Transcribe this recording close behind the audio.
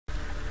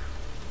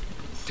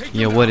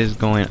Yo, what is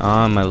going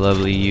on, my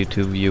lovely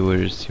YouTube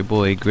viewers? Your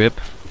boy Grip,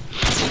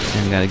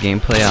 and got a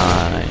gameplay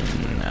on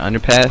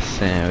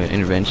Underpass and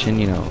Intervention,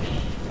 you know,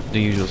 the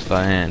usual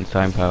style and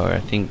time power. I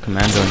think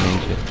Commando and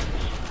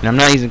Ninja. And I'm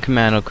not using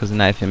Commando because the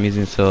knife I'm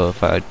using, so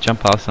if I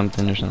jump off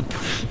something or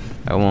something,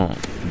 I won't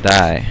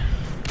die.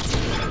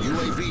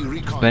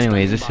 But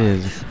anyways, this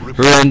is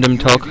Random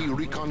Talk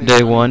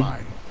Day 1,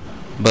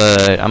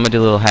 but I'm gonna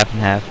do a little half and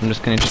half. I'm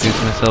just gonna introduce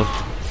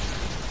myself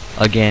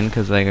again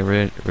because like,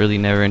 I really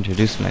never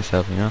introduced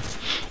myself, you know.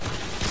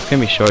 It's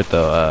gonna be short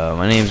though.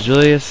 My name's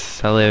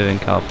Julius. I live in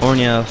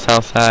California,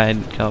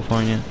 Southside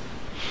California.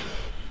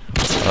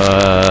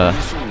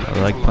 I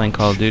like playing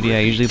Call of Duty. I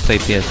usually play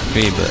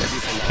PS3, but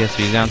PS3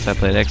 is down, so I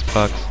played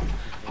Xbox.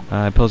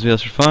 I post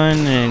videos for fun,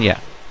 and yeah.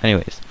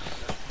 Anyways,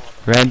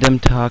 Random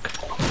Talk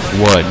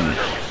 1.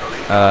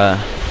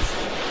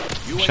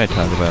 What should I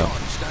talk about?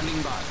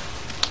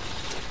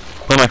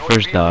 Well, my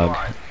first dog.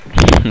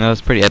 That was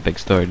a pretty epic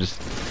story,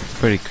 just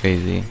pretty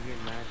crazy.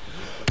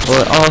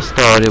 Well, it all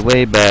started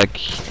way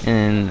back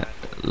in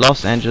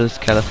Los Angeles,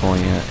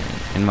 California,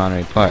 in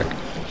Monterey Park.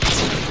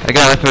 I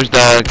got my first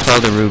dog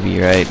called a Ruby,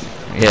 right?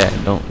 Yeah,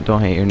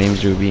 don't hate, her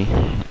name's Ruby.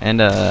 And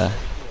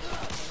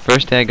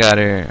first day I got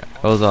her,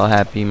 I was all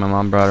happy. My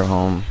mom brought her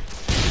home,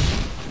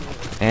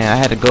 and I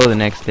had to go the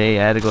next day.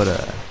 I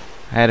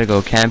had to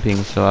go camping,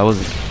 so I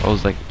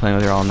was like playing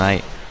with her all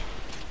night.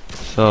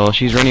 So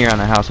she's running around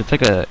the house. It's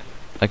like a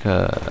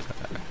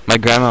my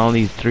grandma owned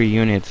these 3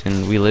 units,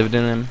 and we lived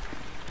in them.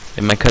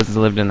 And my cousins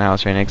lived in the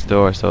house right next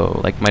door.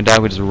 So like my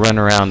dog would just run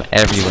around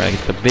everywhere. Like,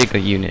 it's the bigger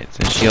units,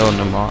 and she owned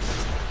them all.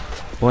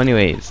 Well,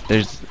 anyways,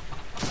 there's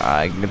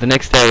the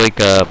next day I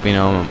wake up. You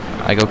know,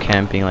 I go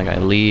camping. Like, I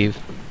leave,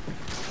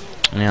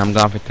 and I'm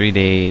gone for 3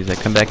 days. I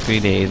come back 3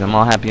 days. I'm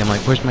all happy. I'm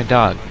like, where's my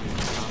dog?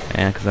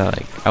 And because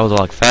I was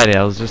all excited.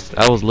 I was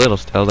little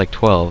still. I was like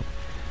 12.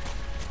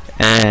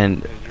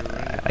 And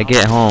I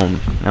get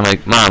home, and I'm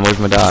like, Mom, where's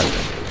my dog?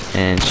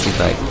 And she's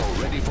like,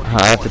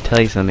 I have to tell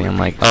you something. I'm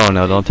like, oh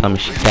no, don't tell me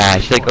she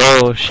died. She's like,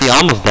 oh, she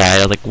almost died.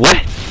 I was like, what?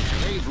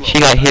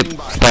 She got hit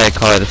by a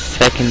car the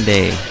second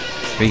day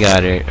we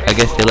got her. I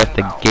guess they left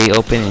the gate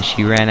open and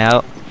she ran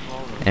out,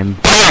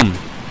 and boom,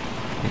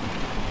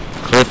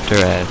 clipped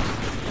her ass.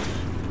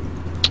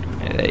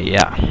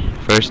 Yeah,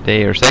 first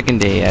day or second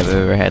day I've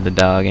ever had the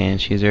dog,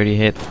 and she's already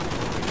hit.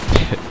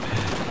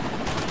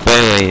 But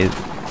anyways,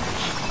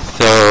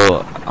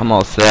 so I'm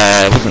all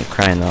sad. I wasn't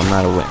crying though. I'm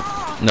not a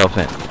win. No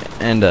offense.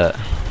 And so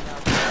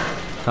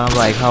I'm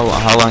like, how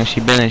long has she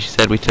been? And she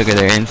said we took her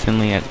there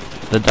instantly.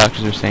 The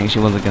doctors were saying she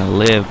wasn't gonna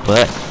live,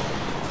 but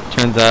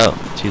turns out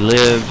she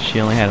lived.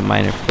 She only had a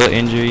minor foot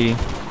injury.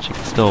 She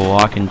could still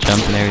walk and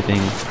jump and everything,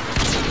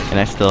 and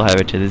I still have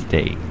her to this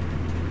day.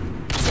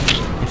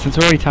 And since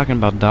we're already talking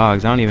about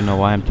dogs, I don't even know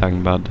why I'm talking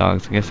about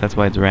dogs. I guess that's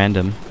why it's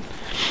random.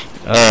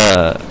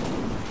 That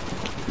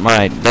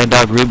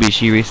dog Ruby,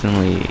 she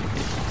recently,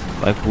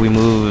 like, we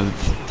moved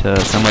to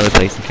some other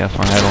place in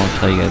California. I don't want to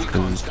tell you guys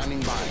because.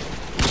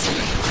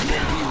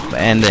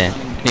 And then,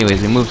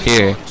 anyways, we moved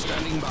here.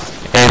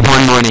 And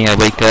one morning I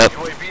wake up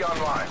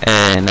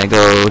and I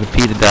go to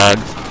feed the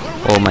dogs.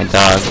 Oh, my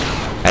dog.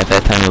 At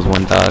that time it was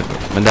one dog.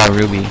 My dog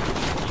Ruby.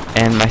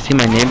 And I see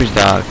my neighbor's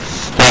dog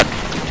stuck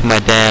to my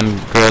damn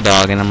girl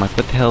dog, and I'm like,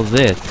 what the hell is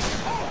this?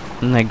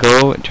 And I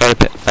go and try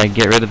to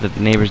get rid of the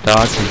neighbor's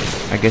dog,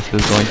 because I guess he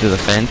was going through the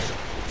fence.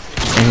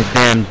 And his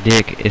damn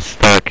dick is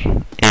stuck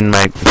in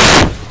my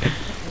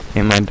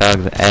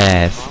dog's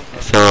ass.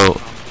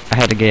 So I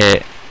had to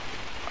get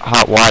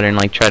hot water and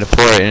like try to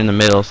pour it in the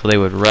middle so they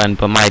would run.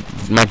 But my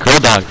girl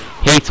dog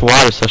hates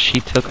water, so she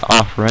took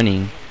off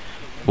running,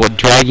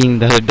 dragging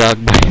the other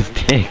dog by his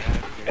dick.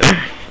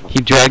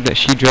 She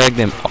dragged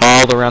him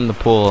all around the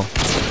pool.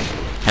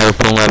 I have a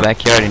pool in my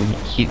backyard, and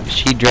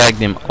she dragged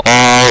him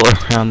all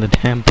around the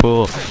damn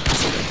pool.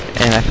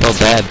 And I felt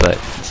bad, but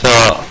so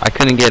I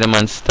couldn't get him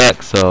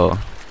unstuck, so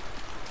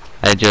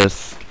I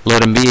just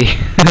let him be.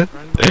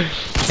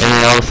 And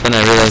then all of a sudden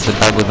I realized the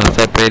dog was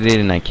unseparated,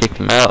 and I kicked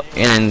him out.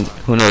 And then,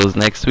 who knows,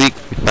 next week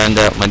we find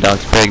out my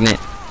dog's pregnant.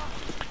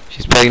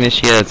 She's pregnant.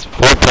 She has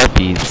 4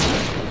 puppies.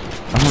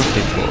 I want to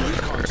say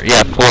 4.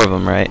 Yeah, 4 of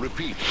them, right?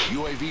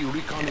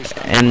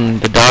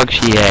 And the dog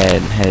she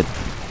had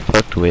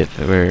fucked with,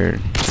 or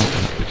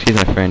excuse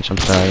my French, I'm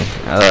sorry.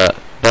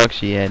 Dog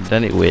she had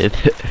done it with,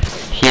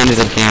 he ended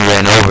up getting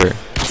ran over.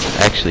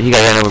 Actually, he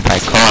got ran over by a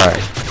car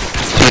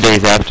 2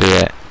 days after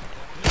that.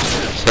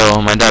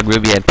 So my dog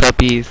Ruby had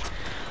puppies.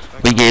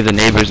 We gave the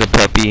neighbors a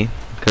puppy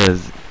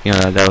because, you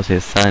know, that was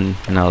his son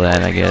and all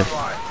that, I guess.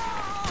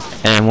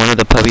 And one of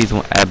the puppies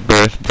at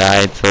birth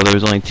died, so there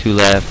was only 2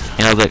 left.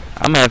 And I was like,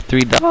 I'm gonna have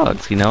 3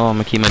 dogs, you know. I'm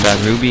gonna keep my dog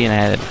Ruby,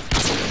 and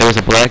there was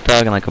a black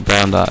dog and like a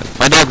brown dog.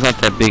 My dog's not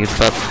that big. It's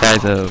about the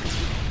size of,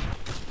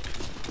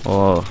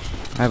 well,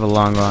 I have a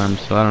long arm,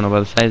 so I don't know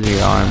about the size of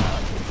your arm.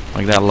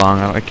 Like that long.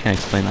 I can't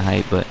explain the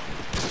height, but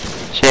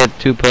she had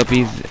 2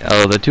 puppies.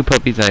 Oh, the 2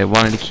 puppies I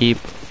wanted to keep,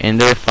 and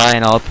they were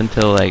fine all up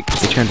until like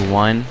they turned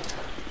 1.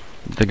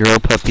 The girl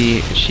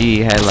puppy,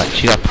 she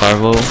got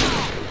parvo,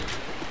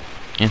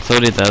 And so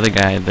did the other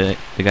guy. The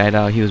guy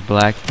dog, he was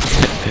black.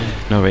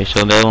 No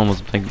racial. The other one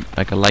was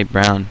like a light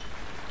brown.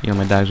 You know,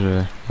 my dogs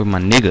were my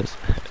niggas.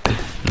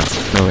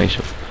 No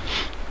racial.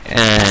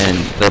 And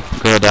the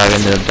girl dog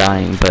ended up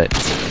dying, but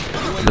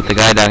the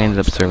guy dog ended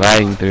up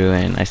surviving through,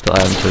 and I still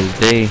have him to this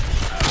day.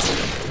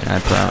 And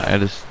I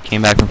just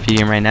came back from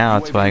feeding him right now.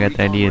 That's why I got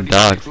the idea of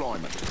dogs.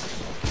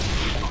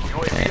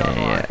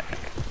 Yeah.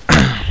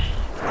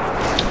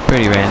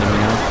 Pretty random, you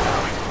know.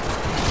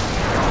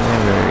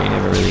 You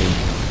never really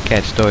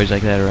catch stories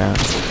like that around.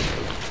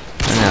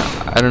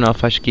 I don't know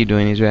if I should keep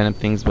doing these random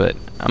things, but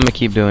I'm gonna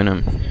keep doing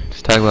them.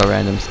 Just talk about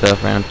random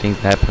stuff, random things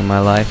that happen in my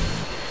life,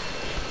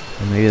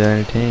 and maybe they're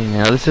entertaining.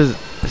 Now this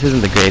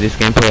isn't the greatest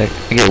gameplay.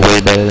 I get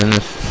way better than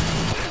this.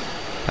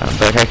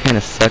 But I kind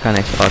of suck on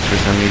Xbox for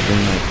some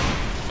reason.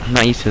 Like, I'm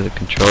not used to the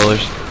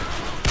controllers.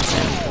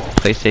 And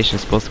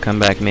PlayStation's supposed to come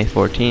back May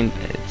 14th.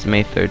 It's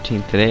May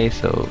 13th today,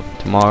 so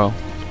tomorrow.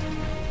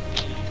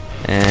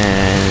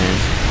 And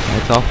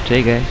that's all for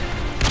today, guys.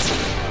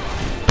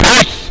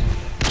 Peace!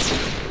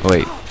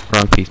 Wait,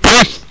 wrong piece.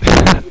 Peace!